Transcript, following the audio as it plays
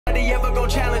never gon'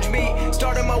 challenge me.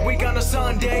 Starting my week on a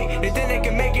Sunday, they think they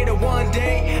can make it in one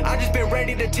day. I just been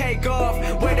ready to take off,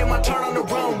 waiting my turn on the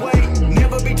runway.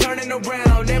 Never be turning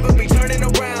around, never be turning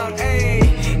around,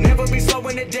 ayy. Never be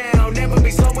slowing it down, never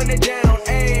be slowing it down,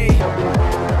 ayy.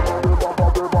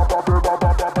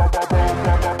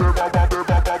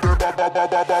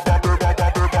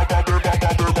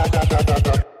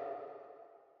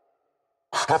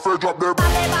 I feel drop their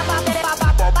warrior.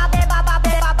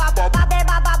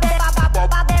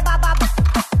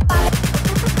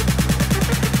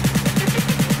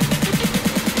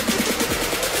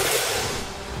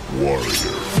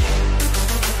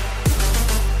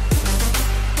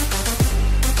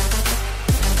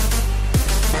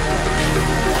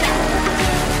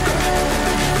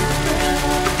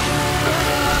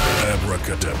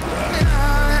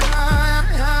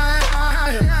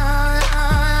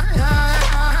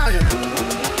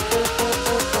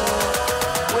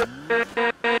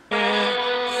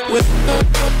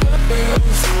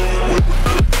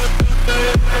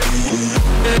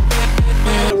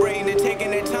 Rain and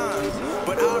taking their time,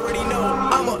 but I already know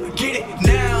I'ma get it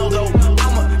now though.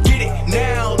 I'ma get it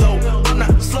now though. I'm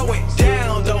not slowing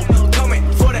down though. Coming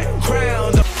for that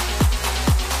crown though.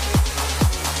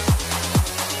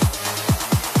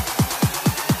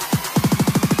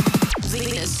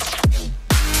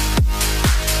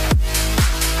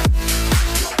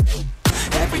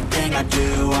 Everything I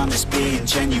do, I'm just being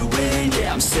genuine.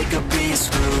 Yeah, I'm sick of being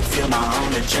screwed, feel my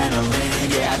own adrenaline.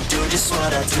 Yeah, I do just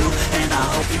what I do, and I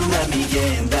hope you let me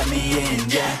in,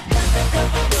 yeah.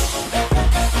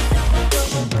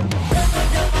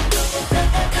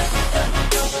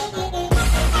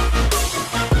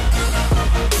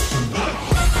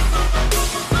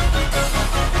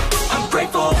 I'm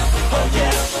grateful, oh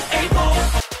yeah, able.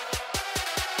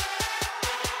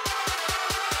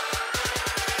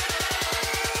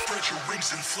 Spread your wings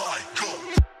and fly, go.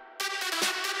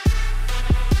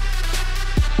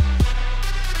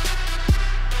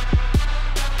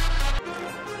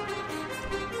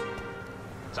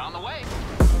 It's on the way.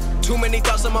 Too many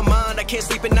thoughts on my mind, I can't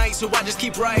sleep at night, so I just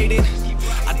keep writing.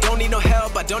 I don't need no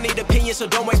help, I don't need opinions, so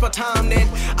don't waste my time then.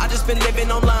 I just been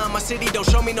living online, my city don't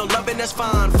show me no love and that's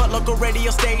fine. Fuck local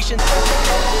radio stations.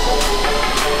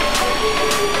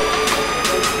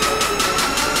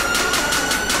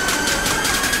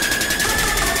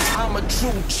 I'm a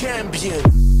true champion.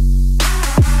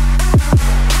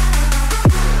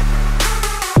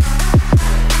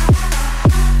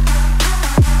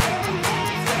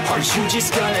 Are you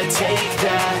just gonna take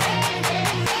that?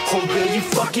 Or will you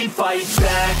fucking fight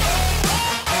back?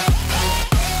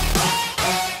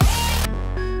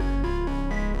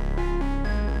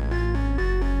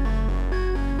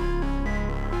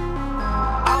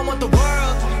 I want the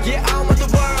world, yeah, I want the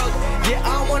world. Yeah,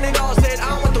 I want it all, said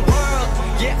I want the world.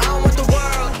 Yeah, I want the world.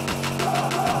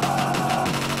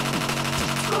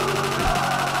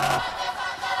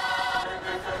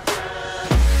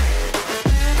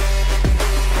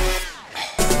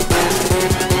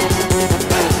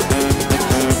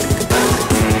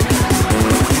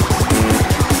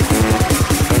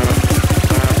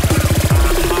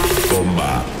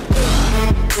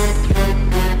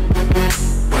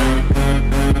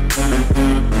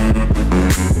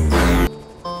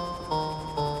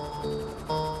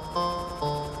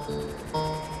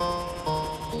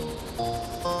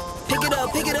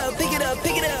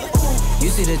 You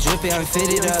see the drip, yeah, I'm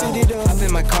fitted up. Hop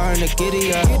in my car and the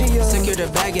giddy up. Secure the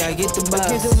bag, yeah, I get the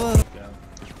bus.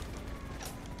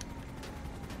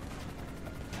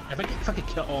 If I get fucking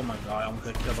killed, oh my god, I'm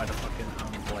gonna get killed by the fucking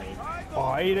blade. Oh,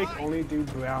 I like only do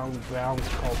brown called.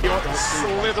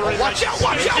 Slithering. Watch out,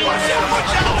 watch out, watch out,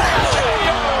 watch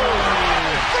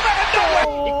out!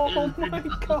 Oh my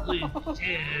god! Holy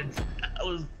shit. That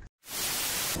was...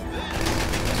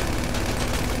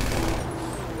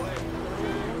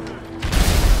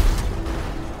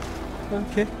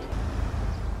 Okay.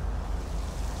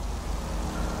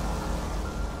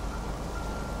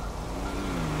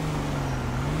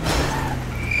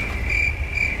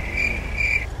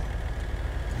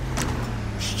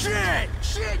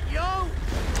 Shit, yo!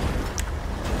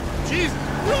 Jesus!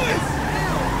 Luis!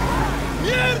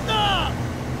 Mierda!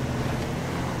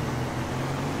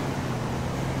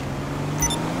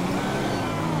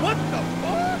 What the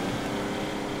fuck?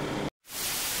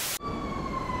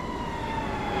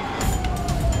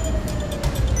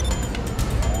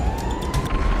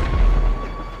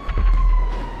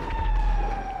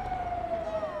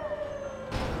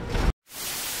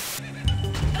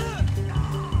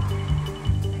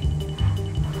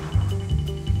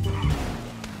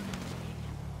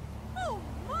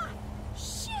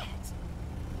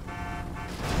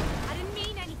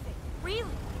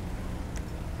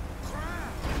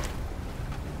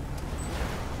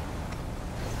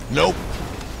 Nope.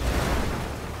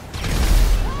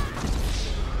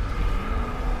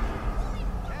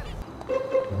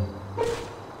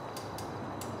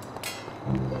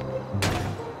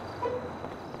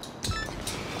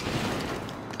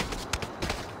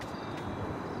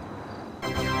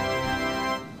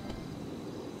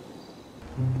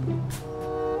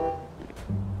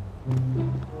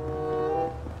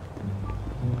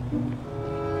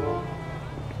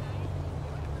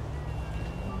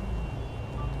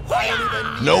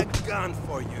 Nope. Gun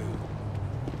for you.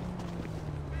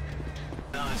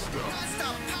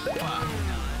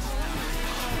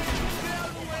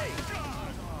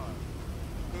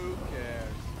 Who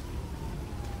cares?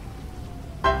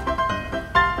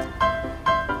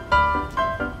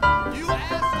 You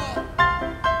asshole!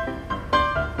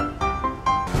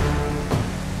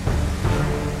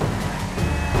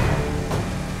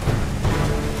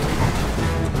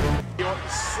 You're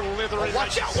slithering.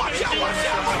 Watch out! Watch out! Watch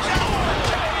out! Watch out!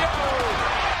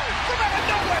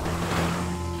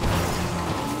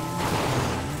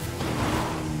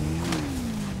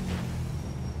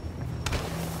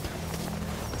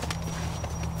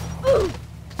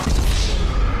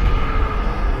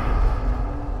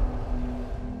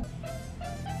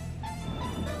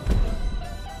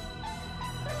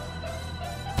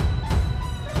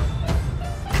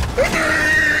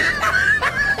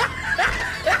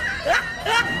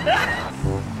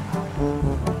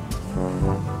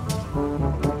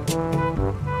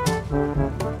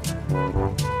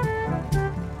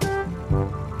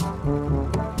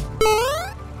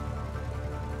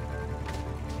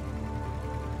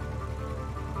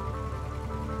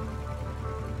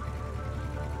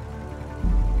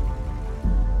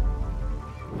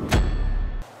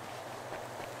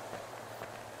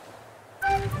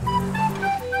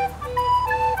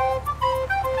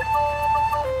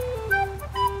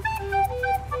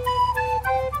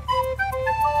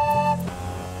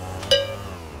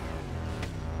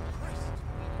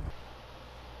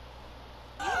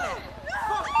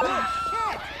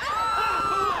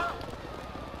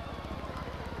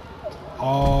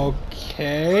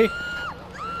 Okay.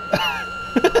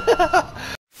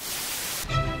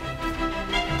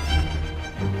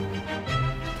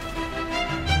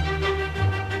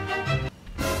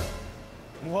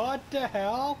 What the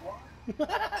hell?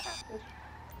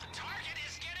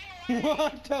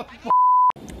 What the f?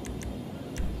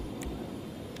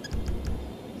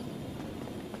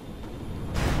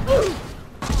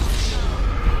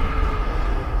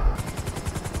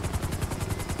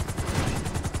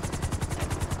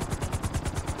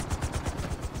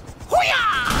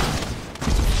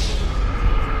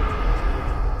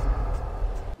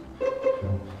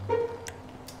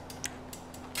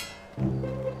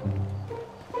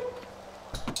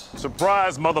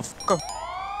 Surprise, motherfucker.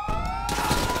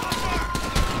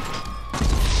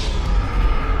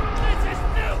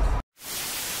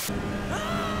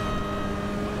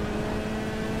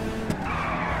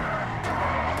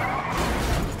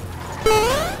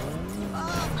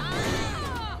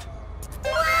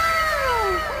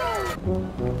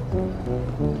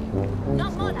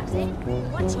 No jodas,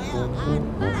 Watch out,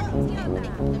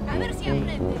 a ver si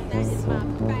aprendes de ese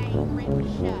favorite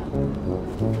show.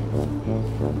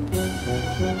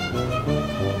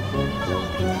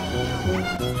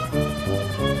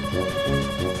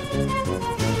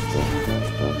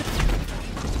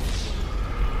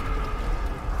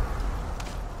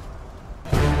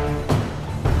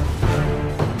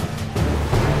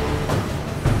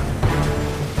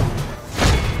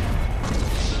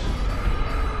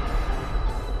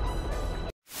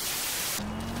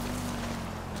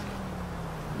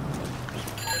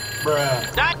 Bruh.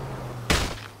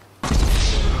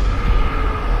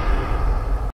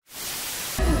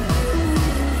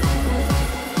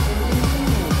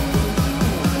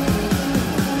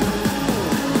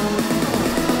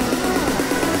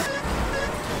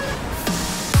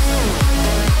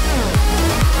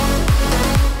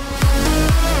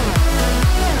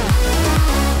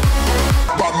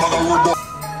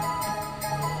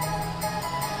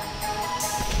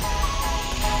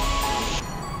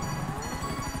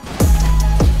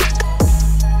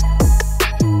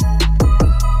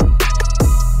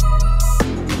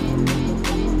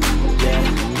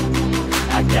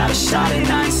 Got a shot and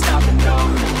I ain't stopping, no.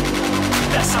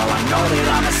 That's how I know that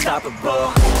I'm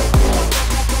unstoppable.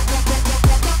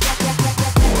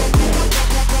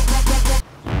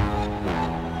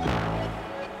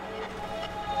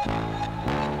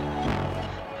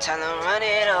 Time to run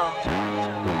it off.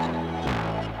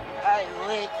 I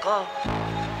wake up.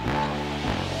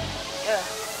 Yeah.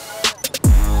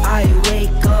 I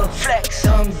wake up, flex,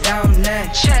 thumb down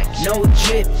now. Check, no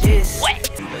drip, this wet.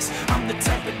 shameless. I'm the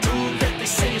type of dude that they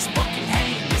say is fucking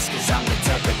heinous, cause I'm the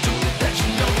type of dude that you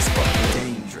know is fucking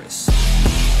dangerous.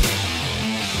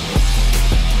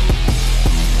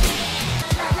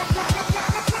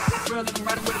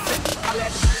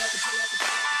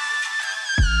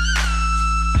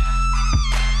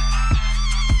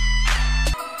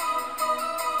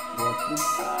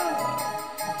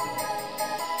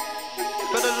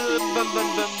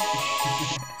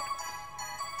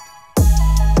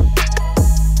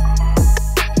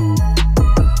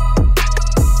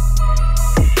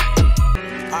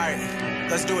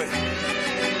 Let's do it.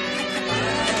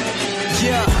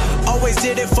 Yeah, always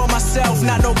did it for myself,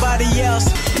 not nobody else.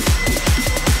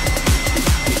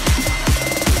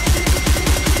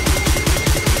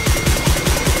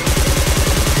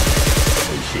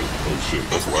 Oh shit,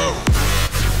 that's wild.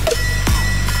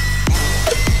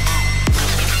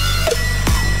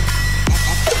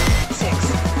 6,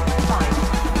 5,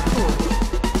 4,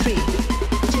 3,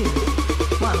 2,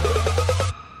 1.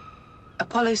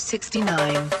 Apollo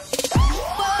 69.